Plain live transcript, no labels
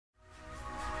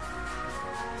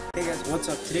Hey guys, what's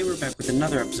up? Today we're back with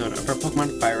another episode of our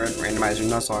Pokemon FireRed Randomizer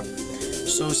Nuzlocke.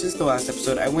 So since the last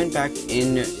episode, I went back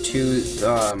into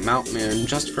Mount Moon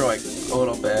just for like a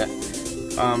little bit.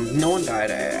 No one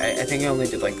died. I think I only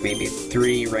did like maybe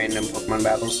 3 random Pokemon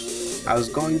battles. I was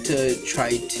going to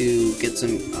try to get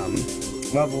some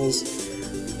levels,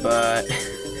 but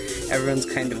everyone's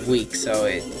kind of weak, so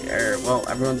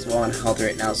everyone's low on health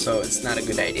right now, so it's not a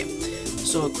good idea.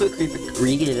 So a quick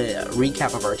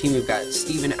recap of our team. We've got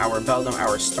Steven, our Beldum,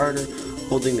 our starter,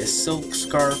 holding the Silk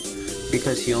Scarf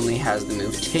because he only has the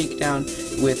move Takedown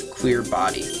with Queer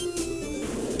Body.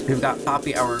 We've got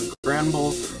Poppy, our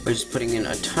Granbull, which is putting in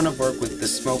a ton of work with the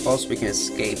Smoke Ball so we can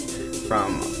escape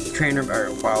from trainer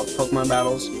or wild Pokemon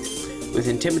battles. With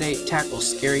Intimidate, Tackle,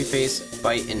 Scary Face,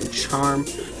 Bite, and Charm.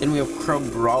 Then we have Crow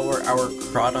Brawler, our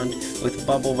Crawdont, with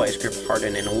Bubble, Vice Grip,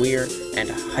 Harden, and Weir, and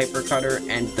Hyper Cutter,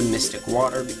 and the Mystic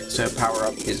Water to power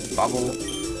up his Bubble.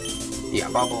 Yeah,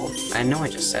 Bubble. I know I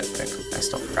just said it, but I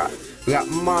still forgot. We got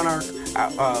Monarch,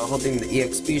 holding the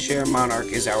EXP share. Monarch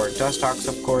is our Dustox,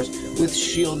 of course, with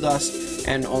Shield Dust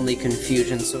and only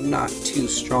Confusion, so not too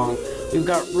strong. We've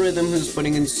got Rhythm, who's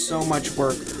putting in so much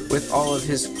work with all of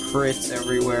his crits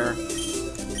everywhere.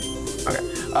 Okay,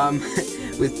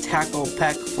 with Tackle,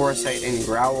 Peck, Foresight, and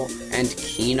Growl, and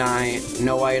Keen Eye,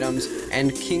 no items,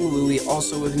 and King Louie,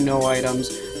 also with no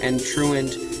items, and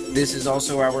Truant. This is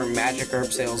also our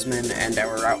Magikarp Salesman and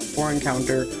our Route 4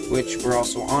 encounter, which we're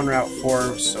also on Route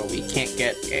 4, so we can't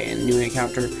get a new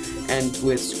encounter, and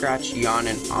with Scratch, Yawn,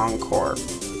 and Encore.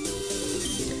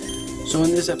 So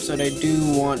in this episode, I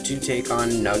do want to take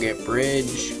on Nugget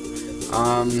Bridge.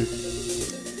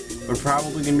 We're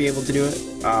probably going to be able to do it.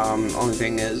 Only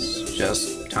thing is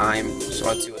just time. So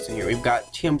let's see what's in here. We've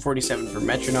got TM47 for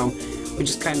Metronome, which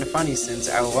is kind of funny since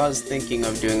I was thinking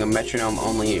of doing a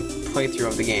Metronome-only playthrough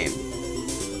of the game.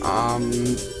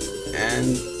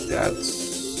 And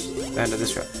that's the end of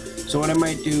this route. So what I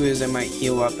might do is I might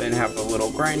heal up and have a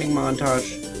little grinding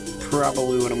montage.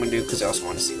 Probably what I'm going to do because I also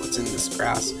want to see what's in this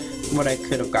grass. What I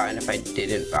could have gotten if I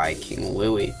didn't buy King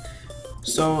Louie.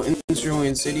 So in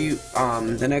Cerulean City,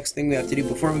 the next thing we have to do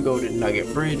before we go to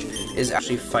Nugget Bridge is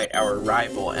actually fight our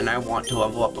rival, and I want to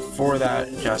level up before that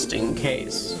just in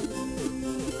case.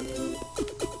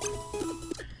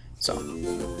 So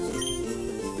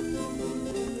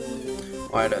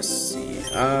let us see.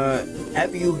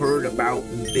 Have you heard about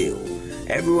Bill?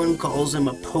 Everyone calls him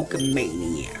a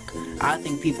Pokemaniac. I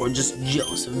think people are just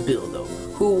jealous of Bill though.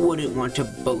 Who wouldn't want to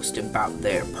boast about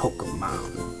their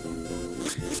Pokemon?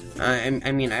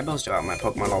 I mean, I boast about my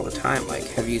Pokemon all the time. Like,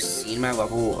 have you seen my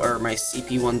level, or my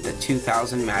CP1 to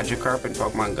 2000 Magikarp in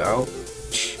Pokemon Go?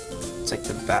 It's like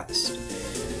the best.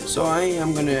 So I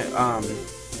am gonna,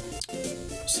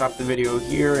 stop the video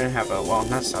here and have a, well,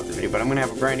 not stop the video, but I'm gonna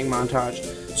have a grinding montage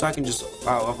so I can just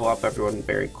level up everyone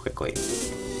very quickly.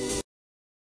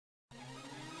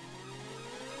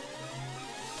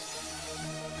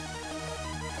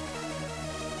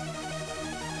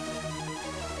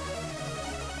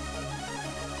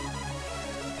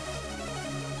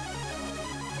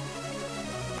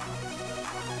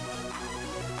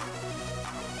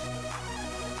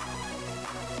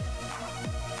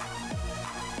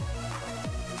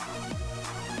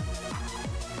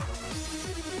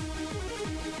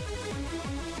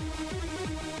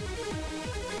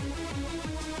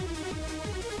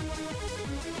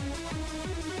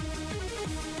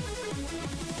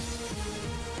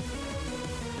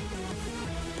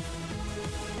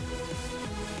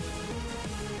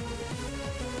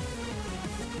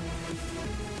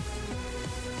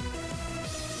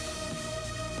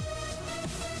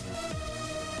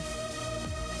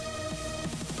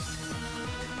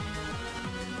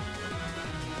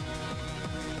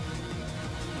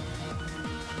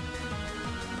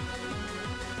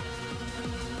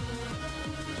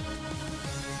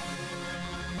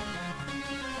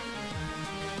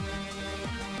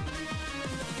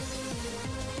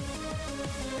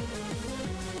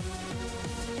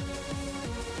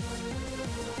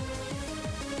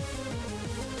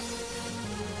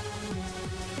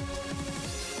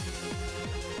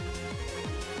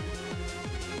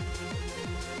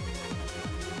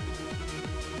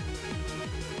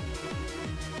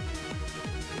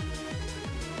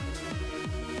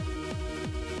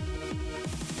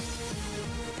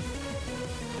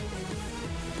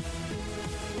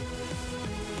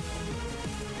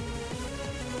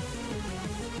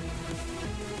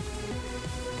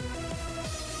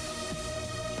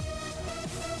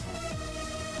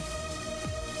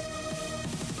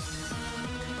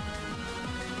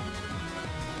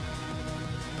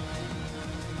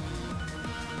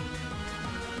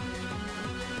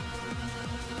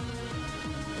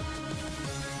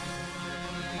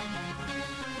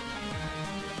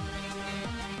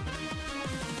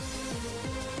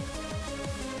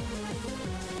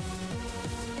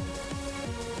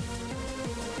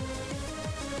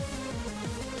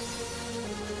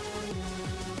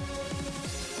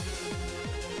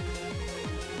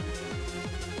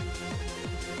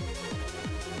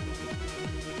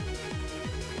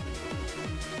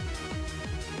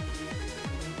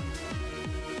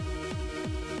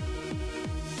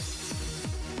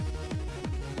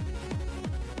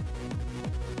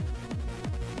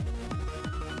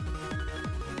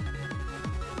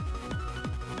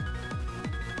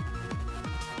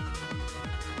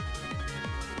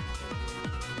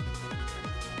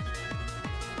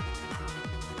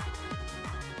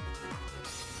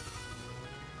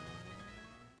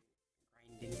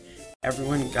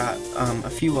 Everyone got a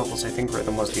few levels. I think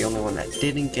Rhythm was the only one that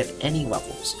didn't get any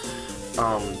levels.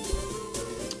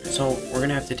 So we're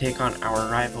gonna have to take on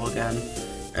our rival again,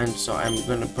 and so I'm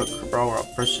gonna put Cabral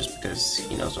up first just because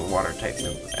he knows a water type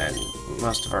move, and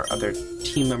most of our other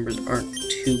team members aren't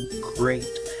too great.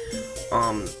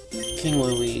 King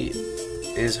Louie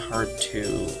is hard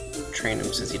to train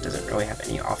him since he doesn't really have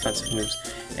any offensive moves,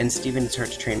 and Steven is hard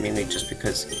to train mainly just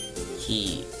because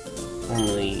he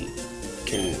only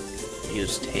can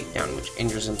use takedown, which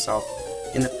injures himself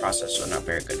in the process, so not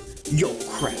very good. Yo,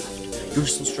 Craft! You're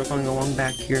still struggling along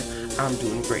back here? I'm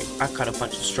doing great. I caught a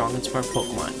bunch of strong and smart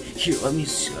Pokemon. Here, let me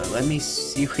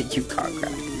see what you caught,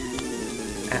 Craft.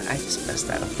 I just messed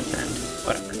that up at the end.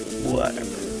 Whatever.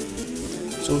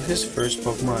 So his first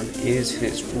Pokemon is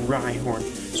his Rhyhorn,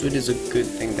 so it is a good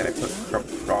thing that I put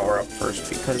Crawler up first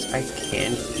because I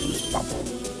can use Bubble.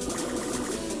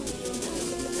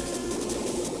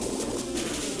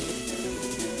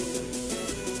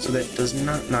 So that does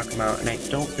not knock him out, and I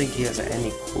don't think he has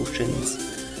any potions,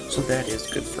 so that is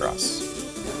good for us.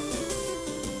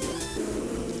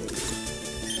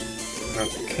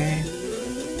 Okay.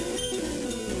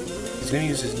 He's gonna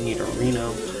use his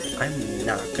Nidorino. I'm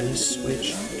not gonna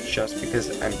switch just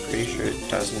because I'm pretty sure it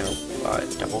does no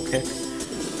double kick,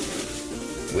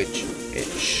 which it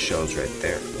shows right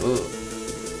there. Ugh.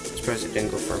 Surprised it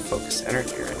didn't go for a focus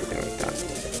energy or anything like that.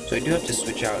 So I do have to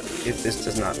switch out if this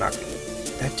does not knock me.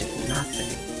 That did nothing.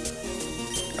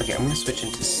 Okay, I'm gonna switch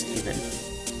into Steven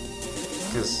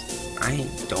because I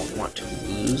don't want to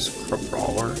lose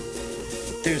Crabrawler.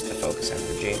 There's the focus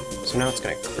energy. So now it's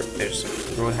gonna crit. There's a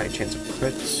really high chance of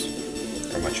crits,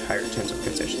 or a much higher chance of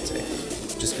crits, I should say.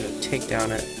 Just gonna take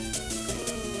down it.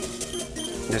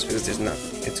 Just because there's not,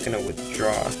 it's gonna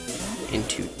withdraw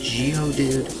into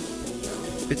Geodude.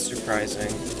 Bit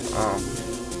surprising.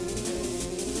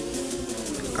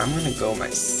 I'm gonna go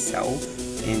myself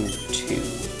into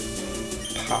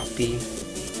Poppy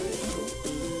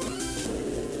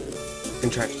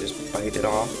and try to just bite it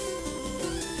off.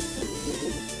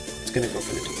 It's gonna go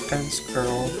for the defense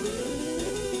curl.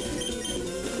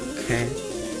 Okay.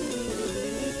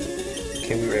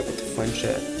 Okay, we were able to flinch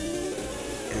it.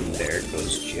 And there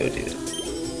goes Geodude.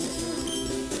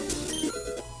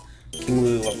 King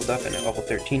Louie leveled up, and at level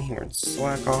 13 he learned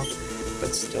Slack Off,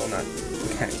 but still not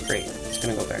kind of great. It's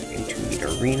gonna go back into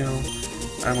Nidorino.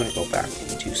 I'm gonna go back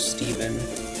into Steven,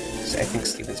 because I think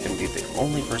Steven's gonna be the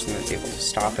only person that's able to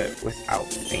stop it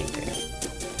without fainting.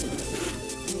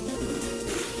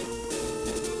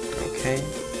 Okay.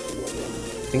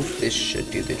 I think this should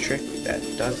do the trick. That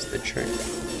does the trick.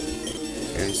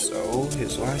 And so,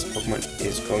 his last Pokemon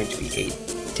is going to be a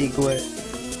Diglett.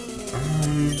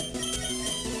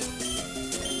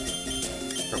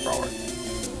 Crabrawler.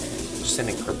 Just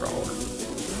sending Crabrawler.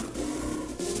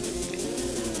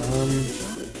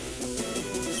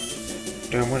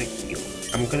 Do I want to heal?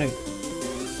 I'm gonna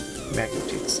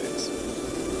Magnitude 6.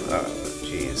 Oh,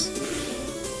 jeez.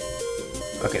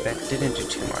 Okay, that didn't do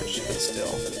too much, but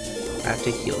still. I have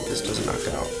to heal if this doesn't knock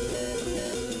out.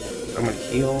 I'm gonna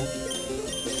heal.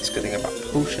 It's a good thing about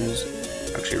potions.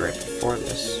 Actually, right before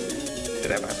this,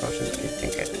 did I buy potions? I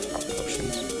think I did buy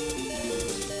potions.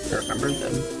 I remember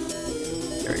them.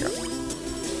 There we go.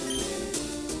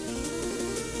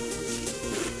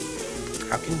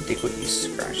 How can Diglett use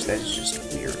Scratch? That is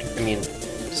just weird. I mean,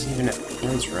 it doesn't even have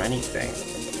hands or anything.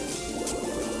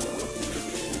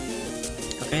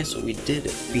 Okay, so we did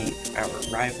beat our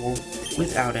rival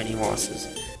without any losses.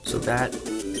 So that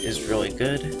is really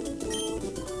good.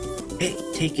 Hey,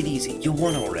 take it easy. You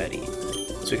won already.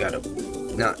 So we got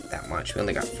not that much. We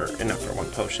only got enough for one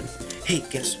potion. Hey,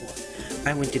 guess what?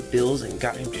 I went to Bill's and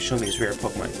got him to show me his rare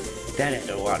Pokemon. That added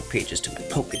a lot of pages to my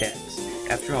Pokedex.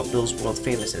 After all, Bill's world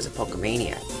famous as a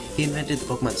Pokemaniac. He invented the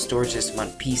Pokemon storage system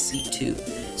on PC too.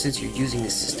 Since you're using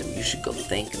this system, you should go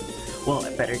thank him. Well,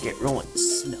 I better get rolling.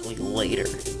 Smell you later.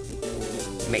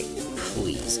 Mate,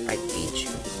 please, I beat you.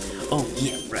 Oh,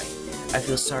 yeah, right. I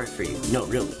feel sorry for you. No,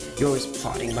 really. You're always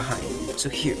plotting behind. So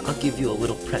here, I'll give you a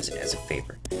little present as a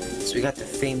favor. So we got the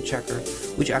Fame Checker,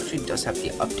 which actually does have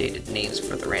the updated names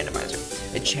for the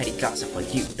randomizer. A chatty gossip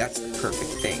like you, that's the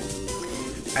perfect thing.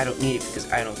 I don't need it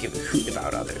because I don't give a hoot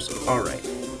about others. Alright,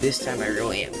 this time I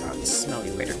really am going to smell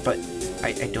you later, but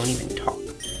I don't even talk.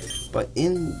 But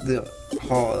in the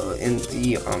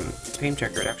Fame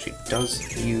Checker, it actually does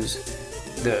use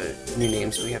the new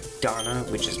names. We have Donna,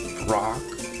 which is Brock,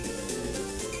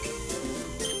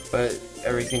 but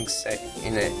everything set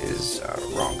in it is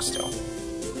wrong still.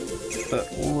 But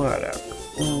whatever.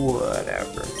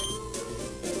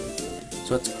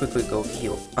 So let's quickly go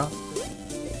heal up.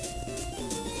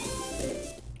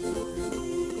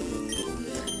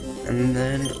 And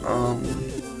then,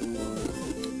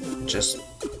 just,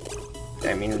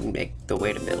 I mean, make the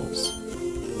way to Bills.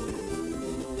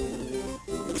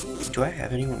 Do I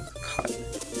have anyone cut?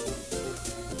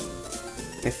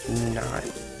 If not,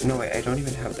 no wait, I don't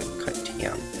even have the cut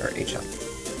TM, or HM.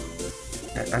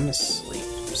 I'm asleep,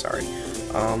 sorry.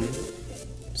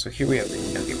 So here we have the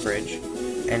Nugget Bridge,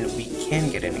 and we can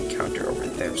get an encounter over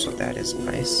there, so that is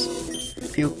nice.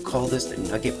 People call this the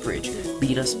Nugget Bridge.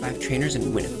 Beat us 5 trainers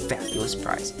and win a fabulous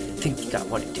prize. Think you got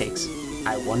what it takes.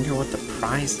 I wonder what the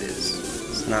prize is.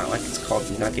 It's not like it's called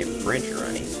Nugget Bridge or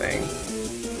anything.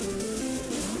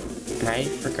 And I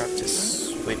forgot to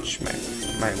switch my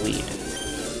lead. I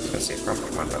was gonna say from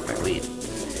Pokemon, but my lead.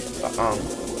 But,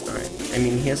 alright. I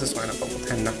mean, he has a swine up level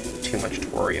 10, not too much to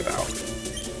worry about.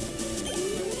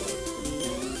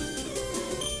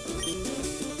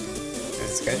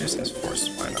 This guy just has 4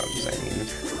 swine-ups,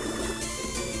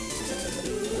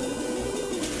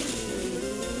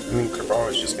 I mean, Kerbal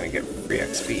is just gonna get free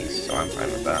XP, so I'm fine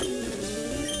with that.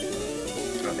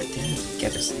 Oh, that didn't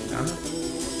get us enough.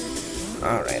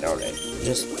 Alright.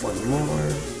 Just one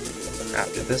more.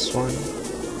 After this one.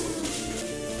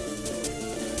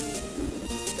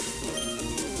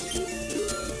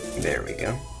 There we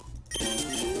go.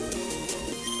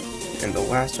 And the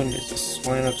last one is a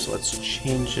swine up, so let's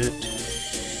change it.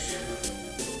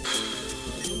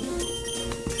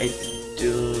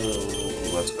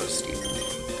 Let's go to Steven.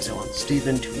 Because I want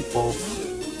Steven to evolve,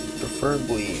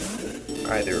 preferably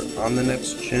either on the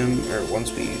next gym, or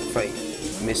once we fight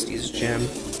Misty's gym,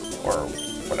 or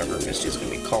whatever Misty's gonna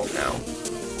be called now.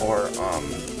 Or,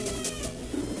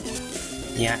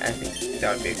 yeah, I think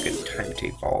that would be a good time to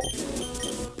evolve.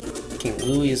 King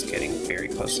Louie is getting very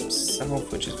close himself,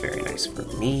 which is very nice for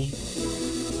me.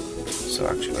 So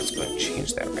actually, let's go and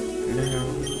change that right now.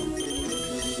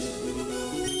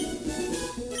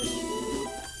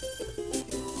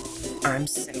 I'm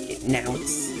second, now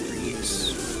it's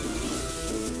serious.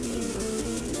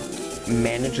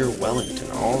 Manager Wellington,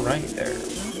 alright there.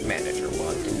 Manager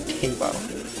Wellington, Timbo.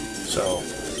 So,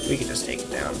 we can just take it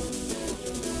down.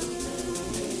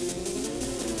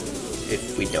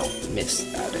 If we don't miss,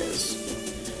 that is.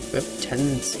 We have a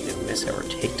tendency to miss our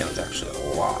takedowns actually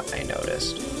a lot, I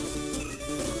noticed.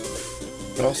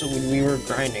 But also, when we were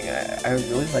grinding, I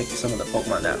really liked some of the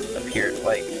Pokemon that appeared.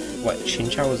 Like, what,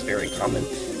 Chinchou was very common.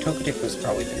 Togetic was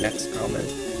probably the next common.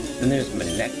 Then there's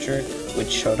Manectric, which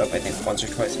showed up I think once or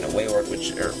twice in a Wailord,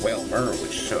 or Wailmer,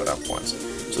 which showed up once.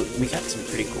 So we got some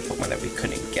pretty cool Pokemon that we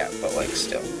couldn't get, but like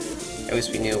still. At least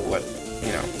we knew what,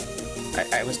 you know,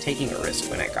 I was taking a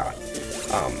risk when I got,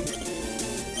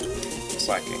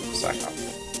 Slack off.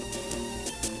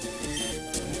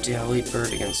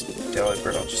 Delibird against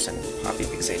Delibird, I'll just send Poppy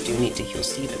because I do need to heal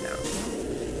Steven now.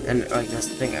 And like that's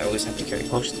the thing, I always have to carry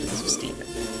potions because of Steven.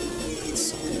 It's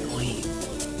so annoying.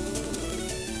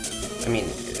 I mean,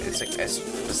 it's like I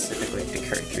specifically have to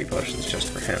carry 3 potions just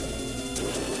for him.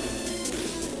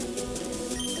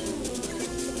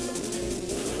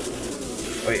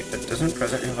 Wait, but doesn't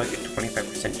Present have like a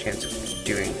 25% chance of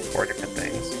doing 4 different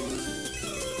things?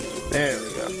 There we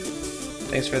go.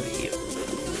 Thanks for the heal.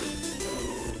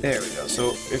 There we go.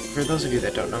 So, for those of you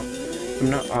that don't know, I'm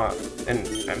not, and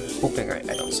I'm hoping I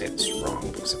don't say this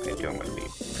wrong, because if I do, I'm going to be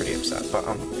pretty upset, but,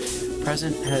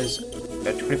 Present has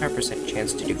a 25%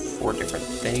 chance to do 4 different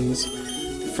things,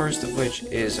 the first of which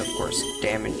is, of course,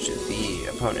 damage the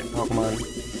opponent Pokemon.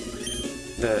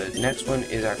 The next one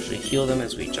is actually heal them,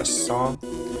 as we just saw.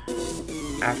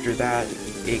 After that,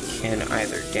 it can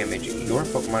either damage your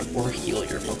Pokemon or heal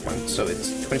your Pokemon, so it's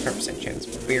 25% chance.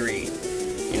 Very,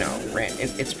 you know,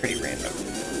 it's pretty random.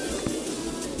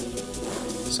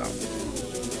 So,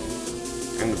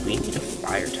 and we need a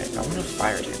Fire type. I want a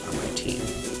Fire type on my team.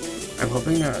 I'm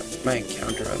hoping that my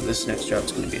encounter on this next job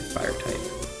is going to be a Fire type.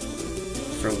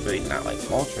 Probably not like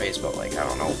Moltres, but like, I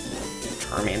don't know,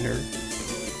 Charmander?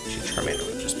 Charmander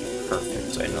would just be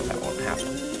perfect, so I know that won't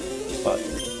happen. But,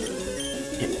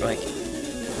 like,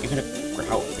 even a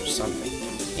Growlithe or something.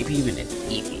 Maybe even an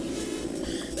Eevee.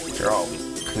 After all, we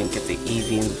couldn't get the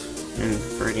Eevee in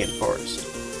Viridian Forest.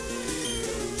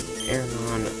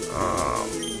 Aeron,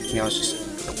 yeah, let's just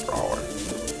go Brawler.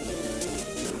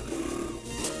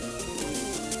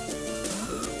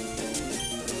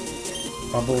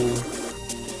 Bubble.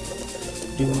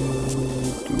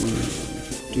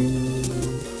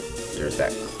 There's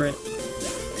that crit.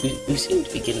 We seem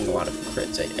to be getting a lot of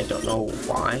crits. I don't know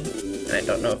why, and I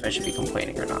don't know if I should be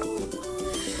complaining or not.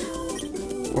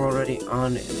 We're already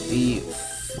on the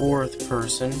 4th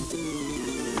person.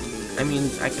 I mean,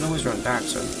 I can always run back,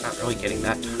 so I'm not really getting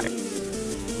that tired.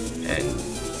 And,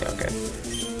 okay.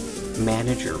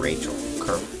 Manager Rachel.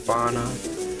 Carvana.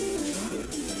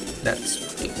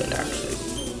 That's pretty good, actually.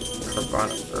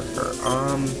 Carvana for her.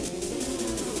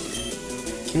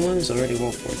 King Lily's already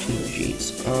level 14 Gs.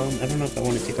 I don't know if I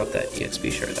want to take off that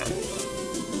EXP share then.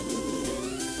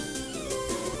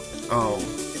 Oh,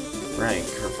 right,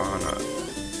 Carvana.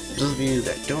 For those of you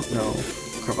that don't know,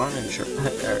 Carvana and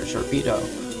Sharpedo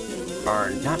are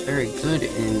not very good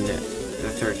in the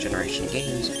 3rd generation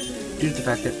games due to the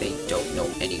fact that they don't know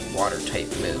any water type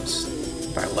moves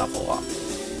by level up.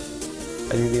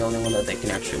 I think the only one that they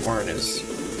can actually learn is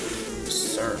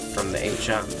Surf from the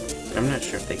HM. I'm not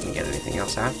sure if they can get anything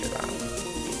else after that.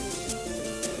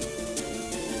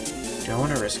 Do I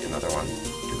want to risk another one?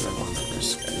 Do I want to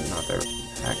risk another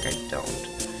pack? I don't.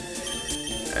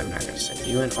 I'm not going to send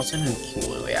you in. I'll send in King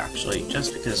Louie, actually,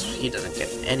 just because he doesn't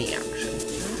get any action.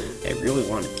 I really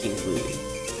want King Louie.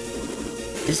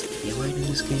 Is Eli in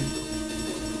this game?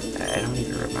 I don't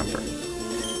even remember.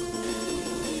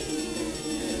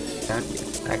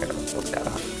 I gotta look that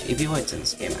up. If Eli's in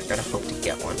this game, I gotta hope to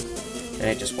get one. And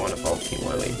I just want to evolve King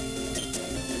Louie.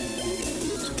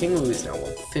 So King Louie is now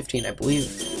level 15, I believe.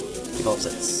 He evolves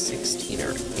at 16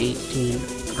 or 18.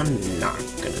 I'm not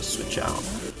gonna switch out.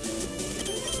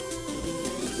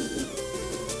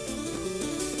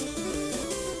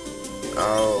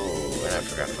 Oh, and I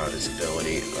forgot about his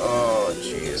ability. Oh,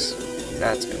 jeez.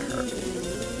 That's gonna hurt.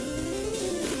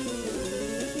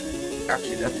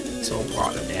 Actually, that's a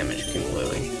lot of damage, King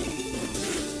Louie.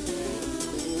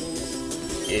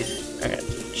 I gotta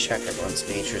check everyone's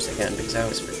natures again, because I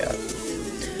always forget.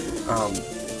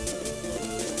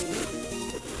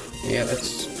 Yeah,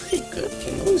 that's pretty good.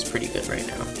 King Louie's pretty good right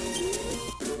now.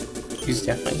 He's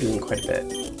definitely doing quite a bit.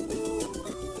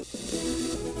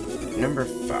 Number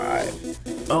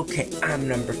 5. Okay, I'm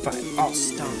number 5. I'll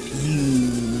stomp you.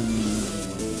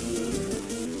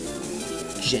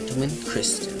 Gentleman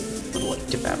Kristen would like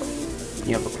to battle.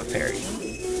 You have a fairy.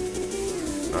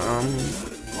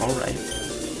 Alright.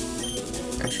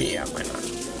 Actually, yeah, why not?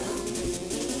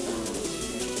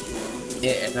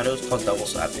 Yeah, I thought it was called double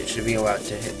slap. It should be allowed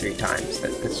to hit 3 times.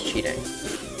 That's cheating.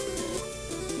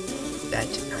 That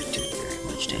did not do very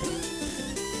much damage.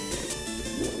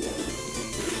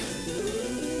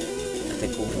 I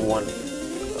think one...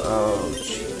 Oh,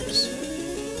 jeez.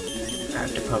 I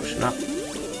have to potion up.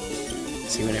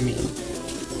 See what I mean?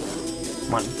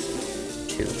 1,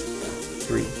 2,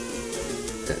 3.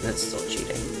 That's still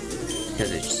cheating.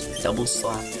 Because it's double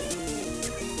slap.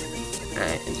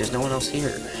 And there's no one else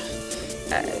here.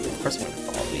 Of course I'm going to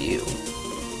follow you.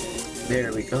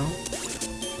 There we go.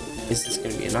 Is this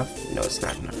going to be enough? No, it's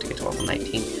not enough to get to level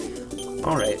 19.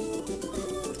 Alright.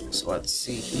 So let's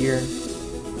see here.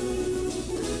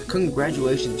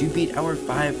 Congratulations, you beat our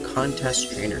 5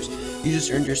 contest trainers. You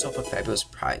just earned yourself a fabulous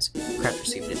prize. Craft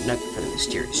received a nugget from the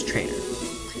mysterious trainer.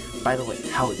 By the way,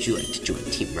 how would you like to join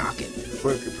Team Rocket?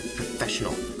 We're a group of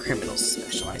professional criminals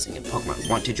specializing in Pokemon.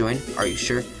 Want to join? Are you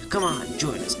sure? Come on,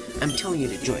 join us. I'm telling you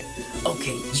to join.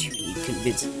 Okay, you need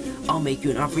convincing. I'll make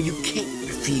you an offer you can't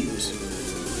refuse.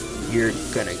 You're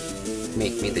gonna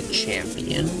make me the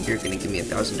champion? You're gonna give me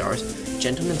 $1,000?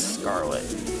 Gentleman Scarlet.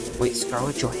 Wait,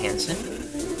 Scarlett Johansson?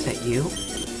 Is that you?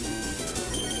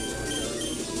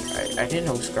 I didn't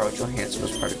know Scarlett Johansson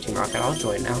was part of Team Rocket. I'll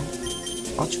join now.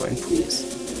 I'll join, please.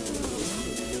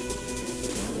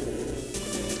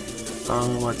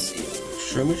 Let's see.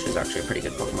 Shroomish is actually a pretty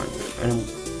good Pokemon. I'm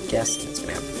guessing it's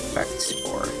gonna have Effect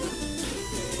Spore.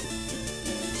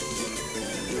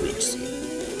 Leech Seed.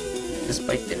 This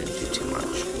bite didn't do too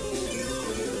much.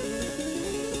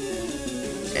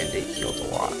 And it healed a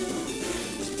lot.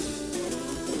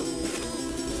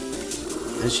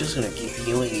 It's just gonna keep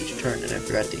healing each turn, and I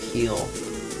forgot to heal,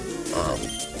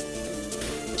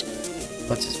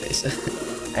 what's his face?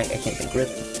 I can't think.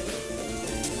 Rhythm.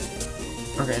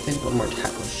 Okay, I think one more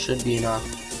tackle should be enough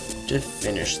to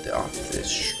finish off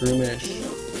this Shroomish.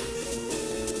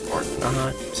 Or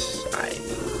not. I'm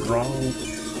wrong.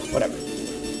 Whatever.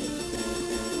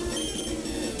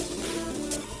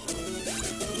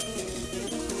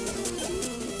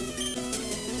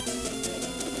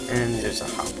 And there's a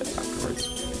Hoppip afterwards.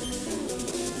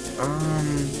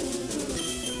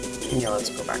 Yeah, let's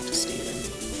go back to Steven.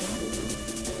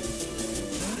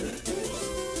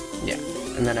 Yeah,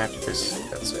 and then after this,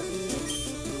 that's it.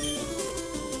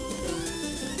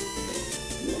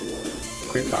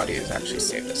 Quick Body has actually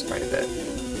saved us quite a bit.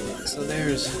 So there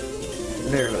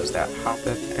goes that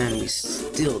Hoppip, and we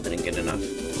still didn't get enough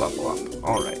level up.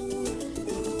 Alright.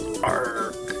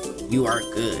 Arg! You are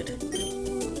good.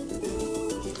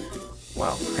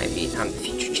 Well, I mean, I'm the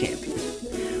future champion.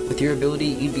 With your ability,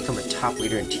 you'd become a top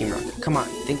leader in Team Rocket. Come on,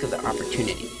 think of the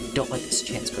opportunity. Don't let this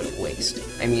chance go to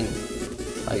waste. I mean,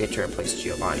 I get to replace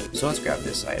Giovanni. So let's grab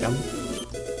this item.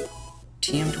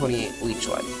 TM28 Leech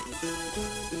Life.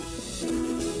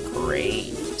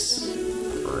 Great.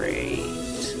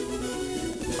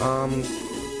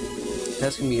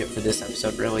 That's gonna be it for this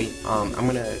episode, really. I'm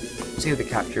gonna save the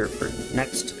capture for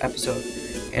next episode,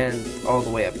 and all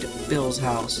the way up to Bill's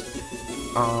house.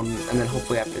 And then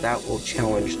hopefully after that we'll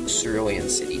challenge Cerulean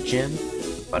City Gym.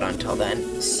 But until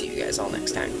then, see you guys all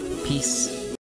next time. Peace.